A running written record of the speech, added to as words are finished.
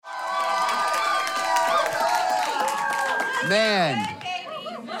Man,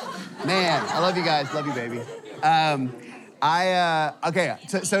 I love you guys. Love you, baby. Okay,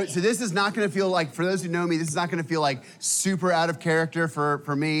 so this is not gonna feel like, for those who know me, this is not gonna feel like super out of character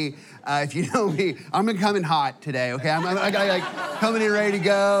for me. If you know me, I'm gonna come in hot today, okay? I got like coming in ready to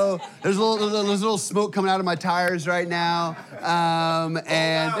go. There's a little smoke coming out of my tires right now.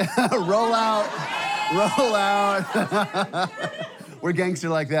 And roll out. We're gangster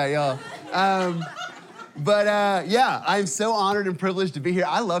like that, y'all. But yeah, I'm so honored and privileged to be here.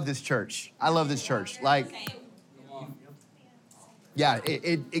 I love this church. Like, yeah,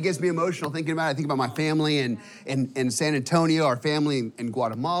 it gets me emotional thinking about it. I think about my family in San Antonio, our family in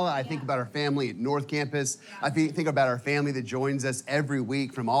Guatemala. I think about our family at North Campus. I think about our family that joins us every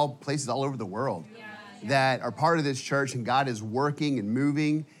week from all places all over the world that are part of this church, and God is working and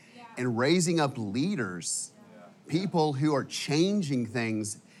moving and raising up leaders, people who are changing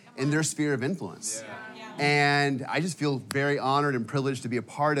things in their sphere of influence. And I just feel very honored and privileged to be a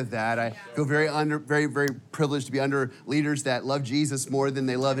part of that. I feel very privileged to be under leaders that love Jesus more than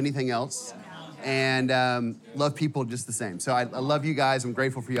they love anything else, and love people just the same. So I love you guys. I'm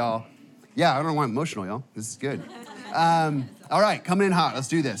grateful for y'all. Yeah, I don't know why I'm emotional, y'all. This is good. All right, coming in hot. Let's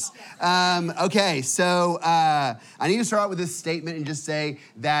do this. Okay, so I need to start out with this statement and just say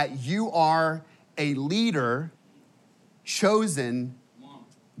that you are a leader chosen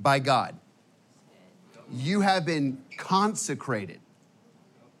by God. You have been consecrated.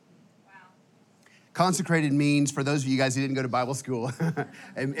 Wow. Consecrated means, for those of you guys who didn't go to Bible school or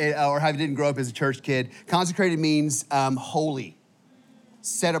didn't grow up as a church kid, consecrated means holy,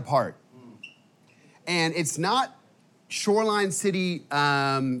 set apart. And it's not Shoreline City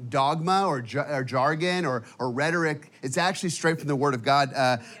dogma or jargon or rhetoric. It's actually straight from the Word of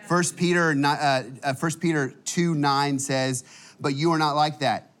God. 1 Peter 2:9 says, "But you are not like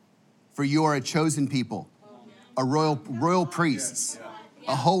that. For you are a chosen people, a royal priests,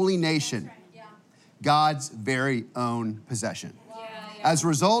 a holy nation, God's very own possession. As a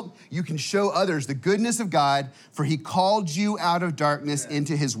result, you can show others the goodness of God, for he called you out of darkness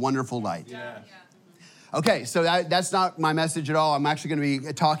into his wonderful light." Okay, so that's not my message at all. I'm actually going to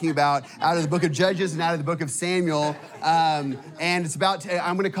be talking about out of the book of Judges and out of the book of Samuel. And it's about,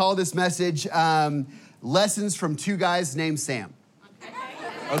 I'm going to call this message Lessons from Two Guys Named Sam.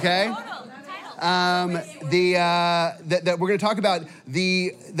 Okay? That we're going to talk about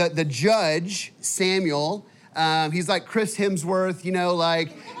the judge, Samuel. He's like Chris Hemsworth, you know,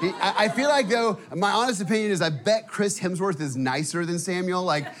 like, I feel like, though, my honest opinion is I bet Chris Hemsworth is nicer than Samuel.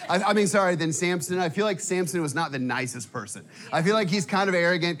 Like, than Samson. I feel like Samson was not the nicest person. I feel like he's kind of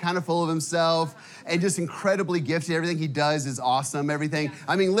arrogant, kind of full of himself, and just incredibly gifted. Everything he does is awesome.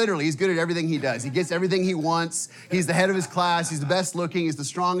 Literally, he's good at everything he does. He gets everything he wants. He's the head of his class. He's the best looking. He's the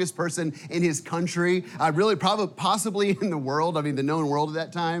strongest person in his country. Possibly in the world. The known world at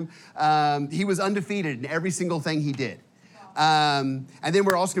that time. He was undefeated in every single thing he did. And then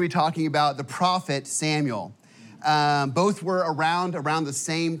we're also going to be talking about the prophet Samuel. Both were around the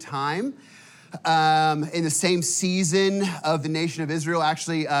same time, in the same season of the nation of Israel.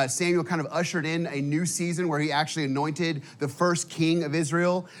 Actually, Samuel kind of ushered in a new season where he actually anointed the first king of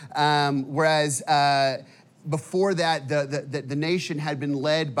Israel, whereas before that, the nation had been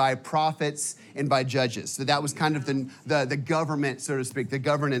led by prophets and by judges. So that was kind of the government, so to speak, the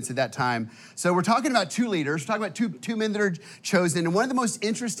governance at that time. So we're talking about two leaders. We're talking about two men that are chosen. And one of the most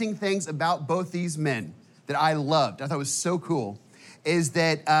interesting things about both these men that I loved, I thought was so cool, is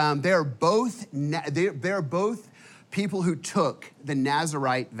that they're both people who took the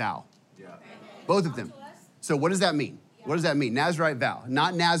Nazirite vow. Yeah. Both of them. So what does that mean? What does that mean? Nazirite vow.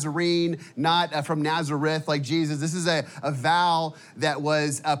 Not Nazarene, not from Nazareth like Jesus. This is a vow that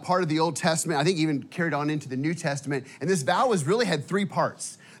was a part of the Old Testament, I think even carried on into the New Testament. And this vow had three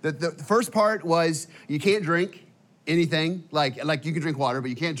parts. The first part was you can't drink anything, like you can drink water, but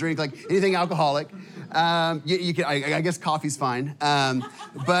you can't drink like anything alcoholic. You can, I guess coffee's fine.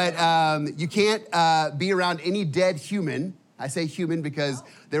 But you can't be around any dead human. I say human because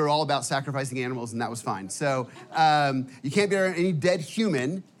they were all about sacrificing animals, and that was fine. So you can't be around any dead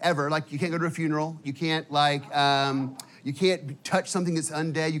human ever. Like you can't go to a funeral. You can't you can't touch something that's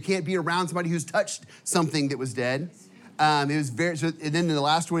undead. You can't be around somebody who's touched something that was dead. And then the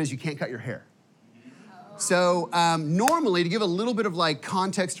last one is you can't cut your hair. So normally, to give a little bit of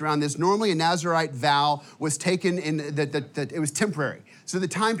context around this, normally a Nazirite vow was taken in that it was temporary. So the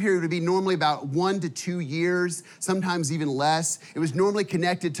time period would be normally about 1 to 2 years, sometimes even less. It was normally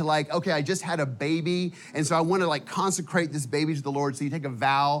connected to like, okay, I just had a baby, and so I want to like consecrate this baby to the Lord. So you take a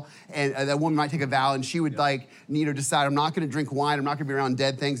vow, and that woman might take a vow, and she would like, decide, I'm not going to drink wine, I'm not going to be around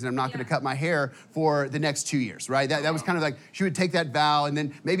dead things, and I'm not going to cut my hair for the next 2 years, right? That was kind of like, she would take that vow, and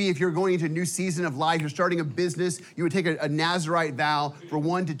then maybe if you're going into a new season of life, you're starting a business, you would take a Nazirite vow for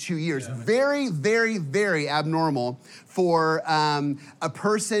 1 to 2 years. Very, very, very abnormal for a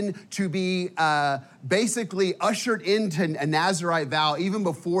person to be basically ushered into a Nazirite vow even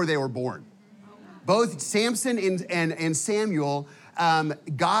before they were born. Both Samson and Samuel,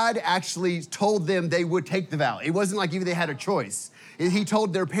 God actually told them they would take the vow. It wasn't like even they had a choice. He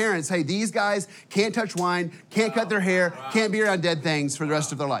told their parents, hey, these guys can't touch wine, can't cut their hair, can't be around dead things for the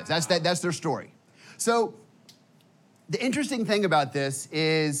rest of their lives. That's their story. So the interesting thing about this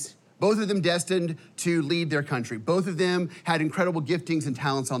is both of them destined to lead their country. Both of them had incredible giftings and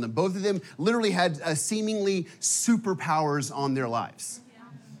talents on them. Both of them literally had seemingly superpowers on their lives,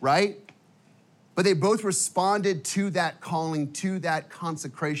 right? But they both responded to that calling, to that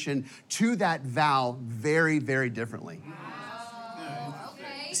consecration, to that vow very, very differently.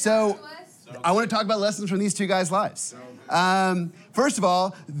 So I want to talk about lessons from these two guys' lives. First of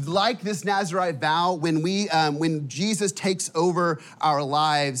all, like this Nazirite vow, when Jesus takes over our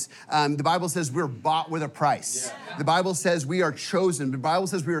lives, the Bible says we're bought with a price. Yeah. The Bible says we are chosen. The Bible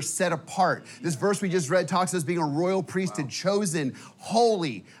says we are set apart. This verse we just read talks us being a royal priesthood, chosen,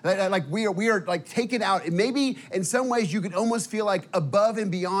 holy. Like we are like taken out. And maybe in some ways you could almost feel like above and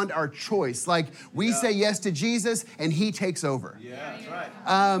beyond our choice. Like we say yes to Jesus and he takes over. Yeah, that's right.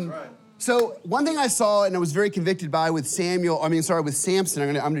 That's right. So one thing I saw and I was very convicted by with with Samson,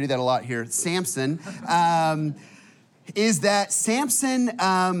 I'm gonna do that a lot here, Samson, is that Samson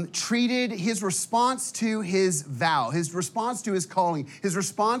treated his response to his vow, his response to his calling, his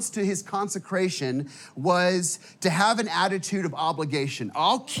response to his consecration was to have an attitude of obligation.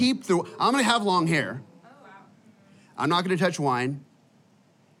 I'm gonna have long hair. I'm not gonna touch wine.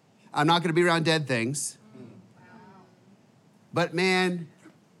 I'm not gonna be around dead things. But man,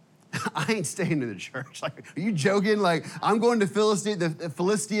 I ain't staying in the church. Like, are you joking? Like, I'm going to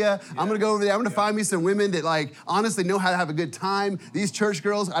Philistia. I'm going to go over there. I'm going to find me some women that, like, honestly know how to have a good time. These church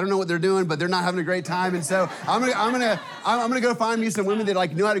girls, I don't know what they're doing, but they're not having a great time. And so I'm gonna go find me some women that,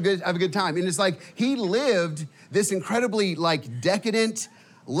 like, know how to have a good time. And it's like he lived this incredibly, like, decadent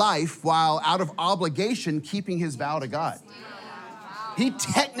life while out of obligation keeping his vow to God. He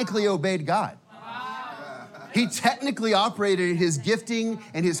technically obeyed God. He technically operated his gifting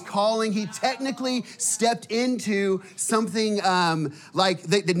and his calling. He technically stepped into something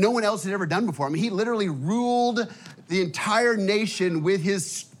that no one else had ever done before. I mean, he literally ruled the entire nation with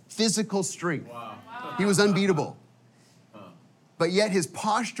his physical strength. Wow. He was unbeatable. But yet his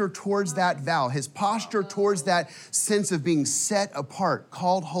posture towards that vow, his posture towards that sense of being set apart,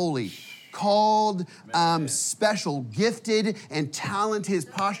 called holy, called special, gifted, and talented, his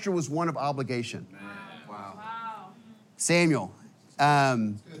posture was one of obligation. Samuel,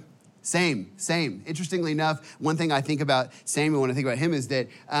 same. Interestingly enough, one thing I think about Samuel when I think about him is that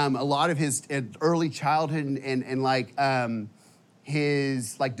a lot of his early childhood and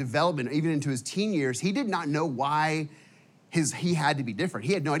his like development, even into his teen years, he did not know why he had to be different.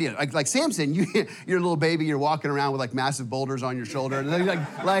 He had no idea. Like Samson, you're a little baby, you're walking around with like massive boulders on your shoulder, and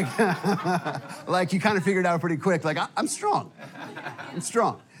like you kind of figured it out pretty quick. Like I'm strong.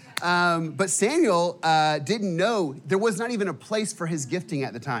 But Samuel didn't know there was not even a place for his gifting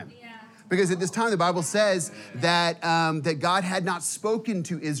at the time. Yeah. Because at this time, the Bible says that God had not spoken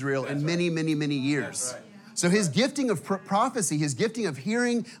to Israel in many, many, many years. Right. So his gifting of prophecy, his gifting of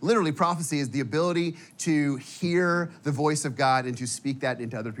hearing, literally prophecy is the ability to hear the voice of God and to speak that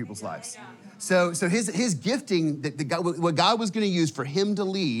into other people's lives. So his gifting, what God was going to use for him to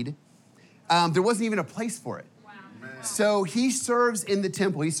lead, there wasn't even a place for it. So he serves in the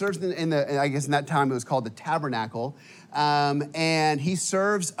temple. He serves I guess in that time it was called the tabernacle. And he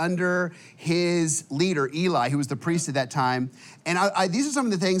serves under his leader, Eli, who was the priest at that time. And these are some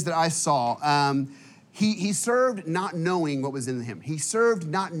of the things that I saw. He served not knowing what was in him. He served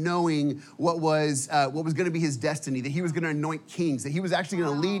not knowing what was going to be his destiny, that he was going to anoint kings, that he was actually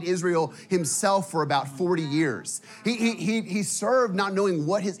going to lead Israel himself for about 40 years. He served not knowing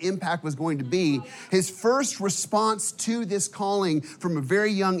what his impact was going to be. His first response to this calling from a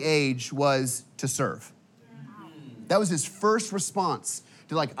very young age was to serve. That was his first response.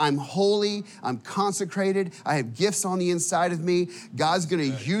 To I'm holy, I'm consecrated, I have gifts on the inside of me. God's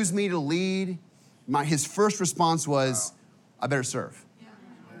going to use me to lead. His first response was, I better serve.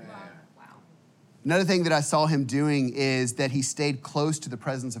 Another thing that I saw him doing is that he stayed close to the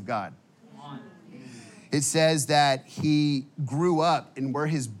presence of God. It says that he grew up, and where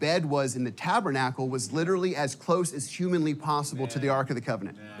his bed was in the tabernacle was literally as close as humanly possible to the Ark of the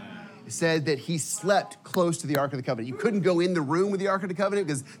Covenant. It said that he slept close to the Ark of the Covenant. You couldn't go in the room with the Ark of the Covenant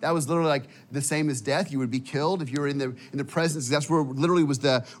because that was literally like the same as death. You would be killed if you were in the presence. That's where literally was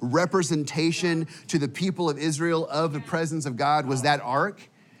the representation to the people of Israel of the presence of God, was that Ark.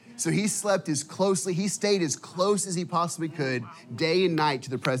 So he stayed as close as he possibly could, day and night, to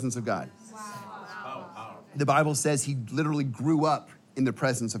the presence of God. The Bible says he literally grew up in the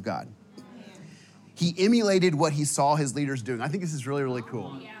presence of God. He emulated what he saw his leaders doing. I think this is really, really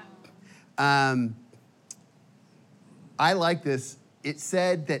cool. I like this. It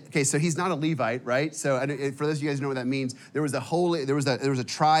said that, okay, so he's not a Levite, right? So for those of you guys who know what that means, there was a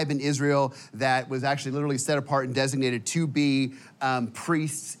tribe in Israel that was actually literally set apart and designated to be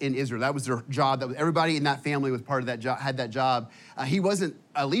priests in Israel. That was their job. Everybody in that family was part of that job, had that job. He wasn't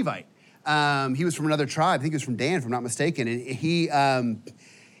a Levite. He was from another tribe. I think he was from Dan, if I'm not mistaken. And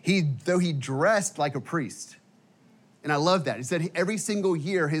though he dressed like a priest. And I love that. He said every single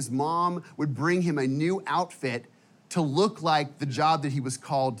year his mom would bring him a new outfit to look like the job that he was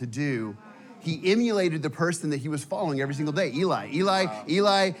called to do. He emulated the person that he was following every single day, Eli.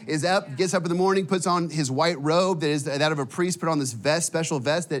 Eli gets up in the morning, puts on his white robe that is that of a priest, put on this special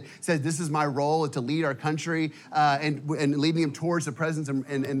vest that says, this is my role, to lead our country and leading him towards the presence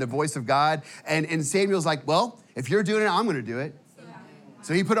and the voice of God. And Samuel's like, well, if you're doing it, I'm gonna do it.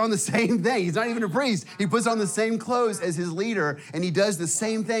 So he put on the same thing. He's not even a priest. He puts on the same clothes as his leader, and he does the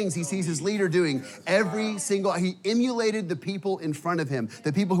same things he sees his leader doing he emulated the people in front of him,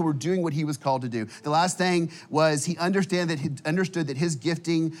 the people who were doing what he was called to do. The last thing was he understood that his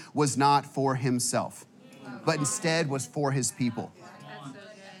gifting was not for himself, but instead was for his people.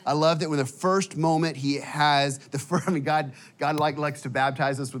 I love that with the first moment he has, God likes to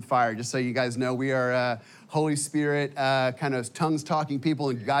baptize us with fire. Just so you guys know, we are Holy Spirit, kind of tongues-talking people,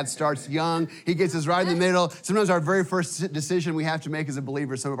 and God starts young. He gets us right in the middle. Sometimes our very first decision we have to make as a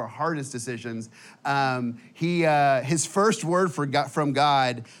believer, some of our hardest decisions. His first word from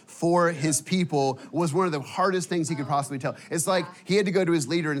God for his people was one of the hardest things he could possibly tell. It's like he had to go to his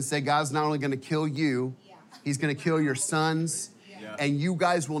leader and say, God's not only going to kill you, he's going to kill your sons, and you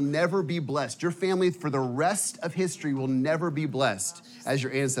guys will never be blessed. Your family for the rest of history will never be blessed as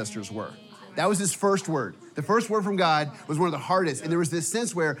your ancestors were. That was his first word. The first word from God was one of the hardest. And there was this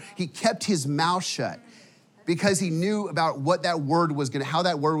sense where he kept his mouth shut because he knew about how that word was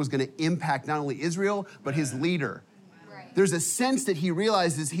going to impact not only Israel, but his leader. There's a sense that he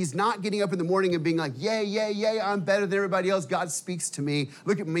realizes he's not getting up in the morning and being like, yay, I'm better than everybody else. God speaks to me.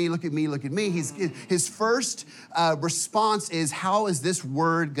 Look at me. His first response is, how is this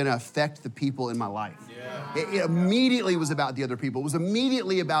word going to affect the people in my life? It immediately was about the other people. It was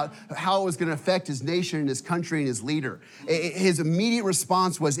immediately about how it was going to affect his nation and his country and his leader. His immediate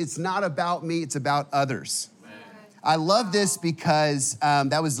response was, it's not about me, it's about others. I love this because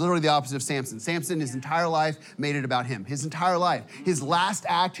that was literally the opposite of Samson. Samson, his entire life, made it about him. His entire life. His last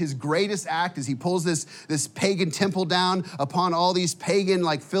act, his greatest act, is he pulls this pagan temple down upon all these pagan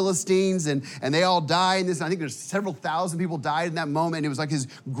Philistines, and they all die in this. I think there's several thousand people died in that moment. It was like his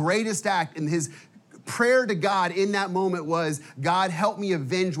greatest act, and his prayer to God in that moment was, God, help me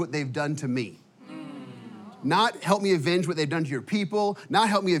avenge what they've done to me. Not help me avenge what they've done to your people, not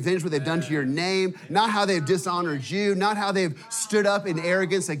help me avenge what they've done to your name, not how they've dishonored you, not how they've stood up in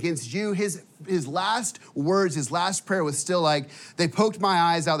arrogance against you. His last words, his last prayer was still like, they poked my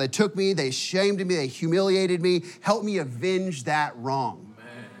eyes out, they took me, they shamed me, they humiliated me. Help me avenge that wrong.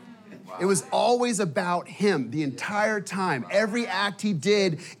 It was always about him the entire time. Every act he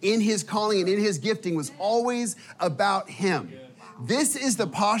did in his calling and in his gifting was always about him. This is the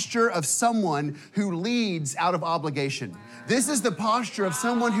posture of someone who leads out of obligation. This is the posture of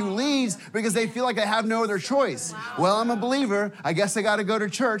someone who leads because they feel like they have no other choice. Well, I'm a believer. I guess I got to go to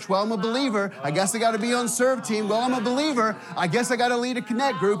church. Well, I'm a believer. I guess I got to be on serve team. Well, I'm a believer. I guess I got to lead a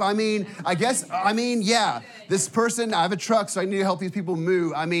connect group. Yeah, this person, I have a truck, so I need to help these people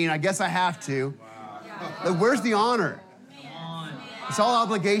move. I guess I have to. Where's the honor? It's all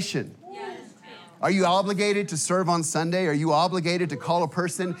obligation. Are you obligated to serve on Sunday? Are you obligated to call a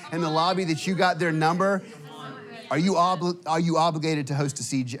person in the lobby that you got their number? Are you obligated to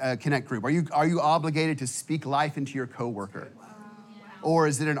host a connect group? Are you obligated to speak life into your coworker? Or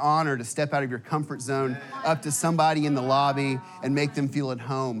is it an honor to step out of your comfort zone up to somebody in the lobby and make them feel at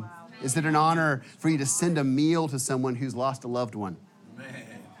home? Is it an honor for you to send a meal to someone who's lost a loved one?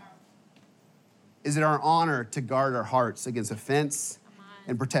 Is it our honor to guard our hearts against offense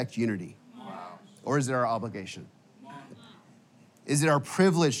and protect unity? Or is it our obligation? Is it our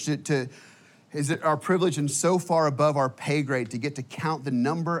privilege is it our privilege and so far above our pay grade to get to count the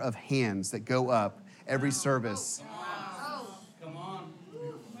number of hands that go up every service? Come on.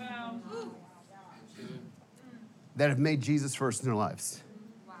 That have made Jesus first in their lives.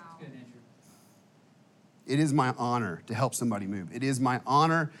 Wow. Good, Andrew. It is my honor to help somebody move. It is my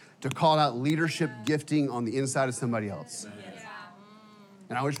honor to call out leadership gifting on the inside of somebody else.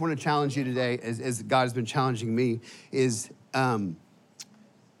 And I just want to challenge you today, as God has been challenging me, is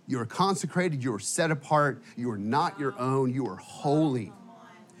you are consecrated, you are set apart, you are not your own, you are holy.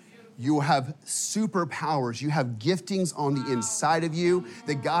 You have superpowers, you have giftings on the inside of you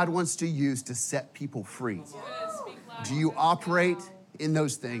that God wants to use to set people free. Do you operate in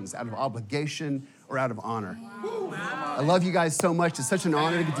those things out of obligation or out of honor? I love you guys so much. It's such an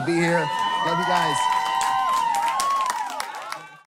honor to get to be here. Love you guys.